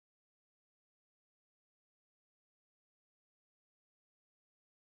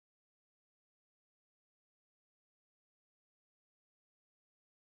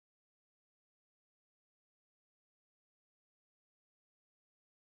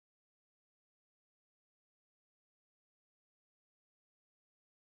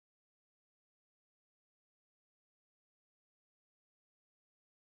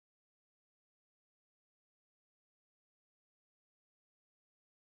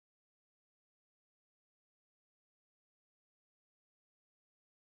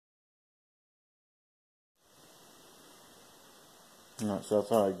Alright, so I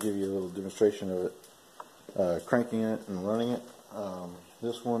thought I'd give you a little demonstration of it, cranking it and running it.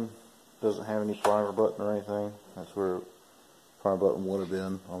 This one doesn't have any primer button or anything. That's where the primer button would have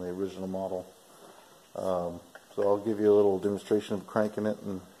been on the original model. So I'll give you a little demonstration of cranking it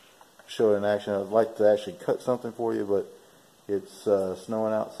and show it in action. I'd like to actually cut something for you, but it's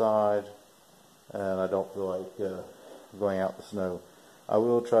snowing outside and I don't feel like going out in the snow. I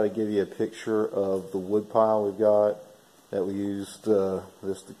will try to give you a picture of the wood pile we've got that we used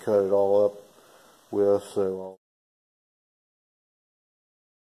this to cut it all up with. So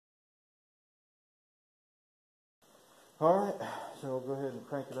alright, so I'll go ahead and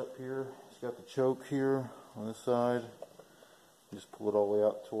crank it up here. It's got the choke here on this side. Just pull it all the way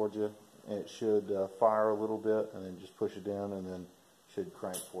out towards you, and it should fire a little bit, and then just push it down, and then it should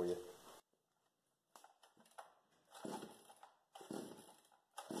crank for you.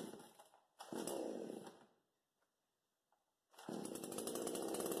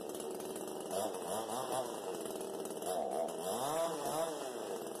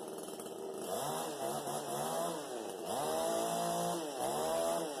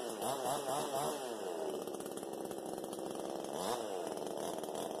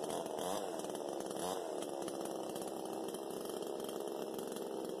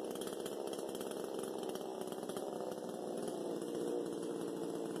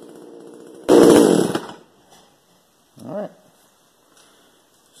 Alright,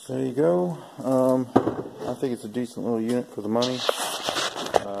 so there you go. I think it's a decent little unit for the money.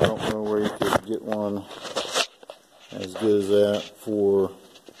 I don't know where you could get one as good as that for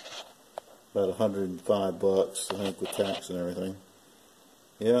about 105 bucks, I think, with tax and everything.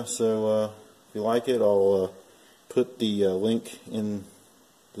 Yeah, so if you like it, I'll put the link in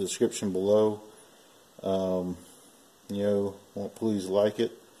the description below. Please like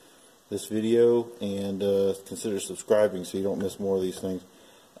it, this video, and consider subscribing so you don't miss more of these things.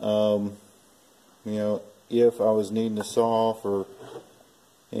 If I was needing a saw for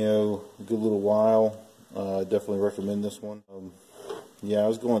a good little while, I definitely recommend this one. I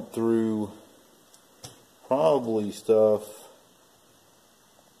was going through probably stuff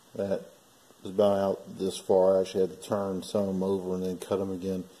that was about out this far. I actually had to turn some of them over and then cut them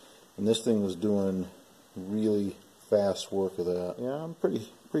again, and this thing was doing really fast work of that. Yeah, I'm pretty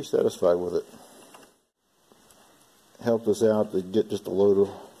satisfied with it. Helped us out to get just a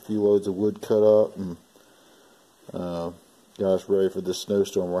few loads of wood cut up, and got us ready for this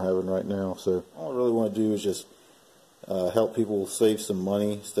snowstorm we're having right now. So all I really want to do is just help people save some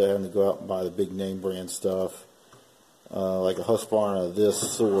money instead of having to go out and buy the big name brand stuff. Like a Husqvarna of this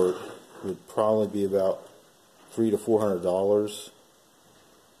sort would probably be about $300 to $400.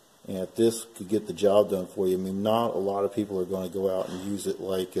 And if this could get the job done for you, I mean, not a lot of people are going to go out and use it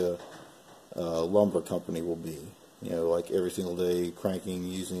like a lumber company will be. Like every single day, cranking,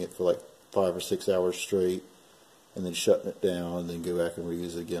 using it for like 5 or 6 hours straight, and then shutting it down, and then go back and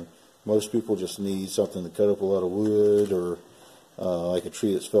reuse it again. Most people just need something to cut up a lot of wood, or like a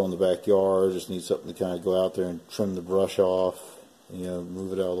tree that's fell in the backyard, just need something to kind of go out there and trim the brush off,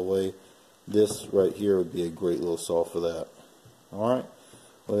 move it out of the way. This right here would be a great little saw for that. Alright,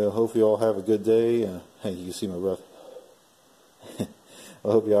 well, I hope you all have a good day. Hey, you can see my breath. I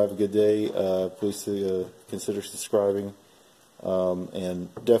hope you all have a good day. Please consider subscribing, and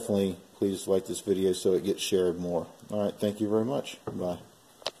definitely please like this video so it gets shared more. Alright, thank you very much. Bye.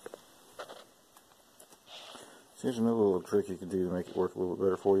 So here's another little trick you can do to make it work a little bit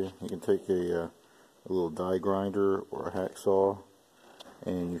better for you. You can take a little die grinder or a hacksaw,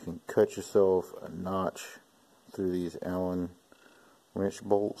 and you can cut yourself a notch through these Allen wrench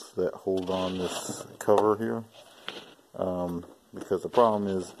bolts that hold on this cover here. Because the problem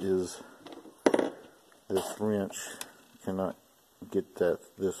is this wrench cannot get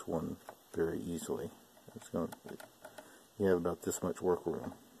this one very easily. You have about this much work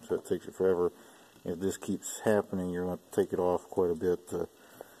room, so it takes you forever. If this keeps happening, you're going to take it off quite a bit to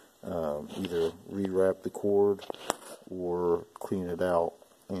either rewrap the cord or clean it out,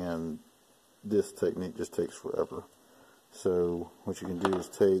 and this technique just takes forever. So what you can do is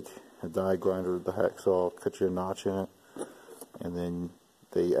take a die grinder, the hacksaw, cut you a notch in it, and then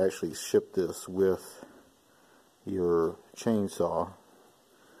they actually ship this with your chainsaw,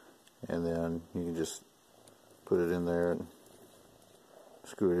 and then you can just put it in there and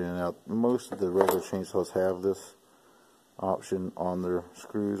screw it in and out. Most of the regular chainsaws have this option on their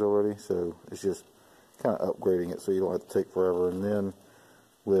screws already, so it's just kind of upgrading it so you don't have to take forever. And then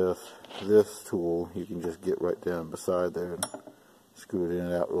with this tool, you can just get right down beside there and screw it in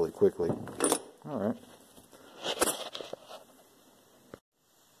and out really quickly. Alright.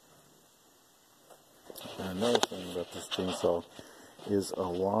 Another thing about this chainsaw is a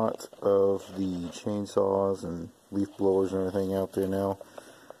lot of the chainsaws and leaf blowers and everything out there now.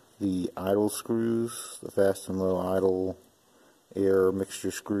 The idle screws, the fast and low idle air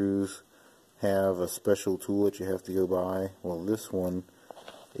mixture screws, have a special tool that you have to go buy. Well, this one,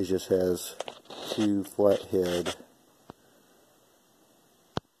 it just has two flathead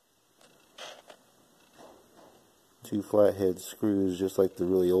screws, just like the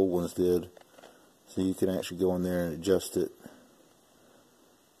really old ones did. So you can actually go in there and adjust it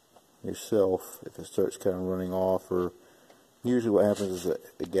yourself if it starts kind of running off. Or usually what happens is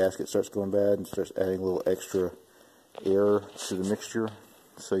that the gasket starts going bad and starts adding a little extra air to the mixture.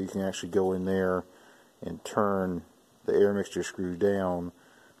 So you can actually go in there and turn the air mixture screw down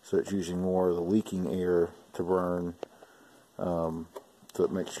so it's using more of the leaking air to burn, so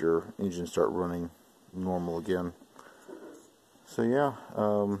it makes your engine start running normal again. So yeah,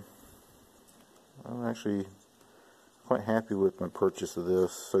 I'm actually quite happy with my purchase of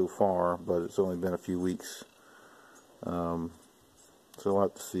this so far, but it's only been a few weeks, so we'll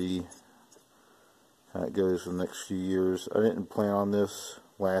have to see how it goes for the next few years. I didn't plan on this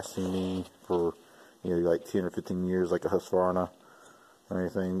lasting me for, you know, like 10 or 15 years like a Husqvarna or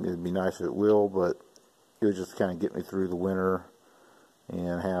anything. It'd be nice if it will, but it would just kind of get me through the winter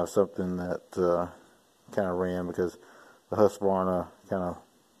and have something that kind of ran, because the Husqvarna kind of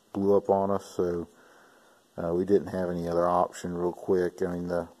blew up on us, so we didn't have any other option real quick. I mean,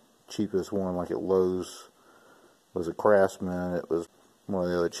 the cheapest one, like at Lowe's, was a Craftsman. It was one of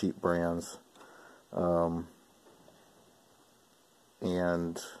the other cheap brands.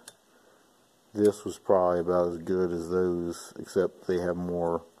 And this was probably about as good as those, except they have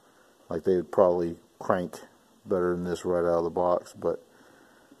more, like they would probably crank better than this right out of the box. But,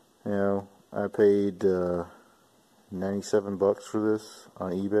 you know, I paid 97 bucks for this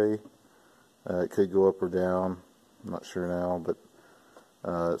on eBay. It could go up or down, I'm not sure now, but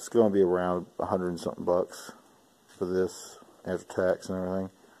it's going to be around 100 and something bucks for this after tax and everything.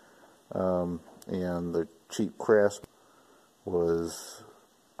 And the cheap Craftsman was,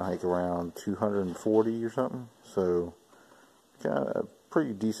 I think, around 240 or something. So kind of a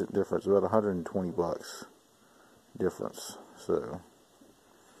pretty decent difference, about 120 bucks difference. So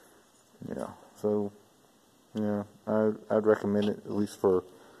yeah, so yeah, I'd recommend it, at least for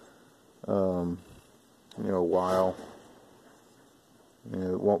you know, a while. You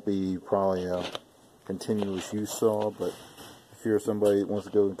know, it won't be probably a continuous use saw, but if you're somebody that wants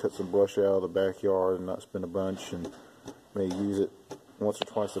to go and cut some brush out of the backyard and not spend a bunch, and may use it once or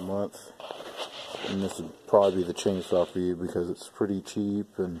twice a month, and this would probably be the chainsaw for you, because it's pretty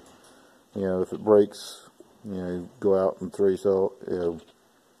cheap. And you know, if it breaks, you know, go out and throw yourself, you know,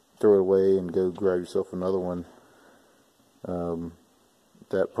 throw it away and go grab yourself another one.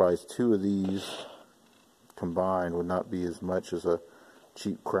 That price, two of these combined would not be as much as a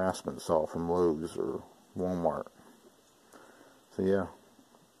cheap Craftsman saw from Lowe's or Walmart. So yeah,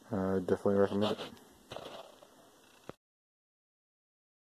 I definitely recommend it.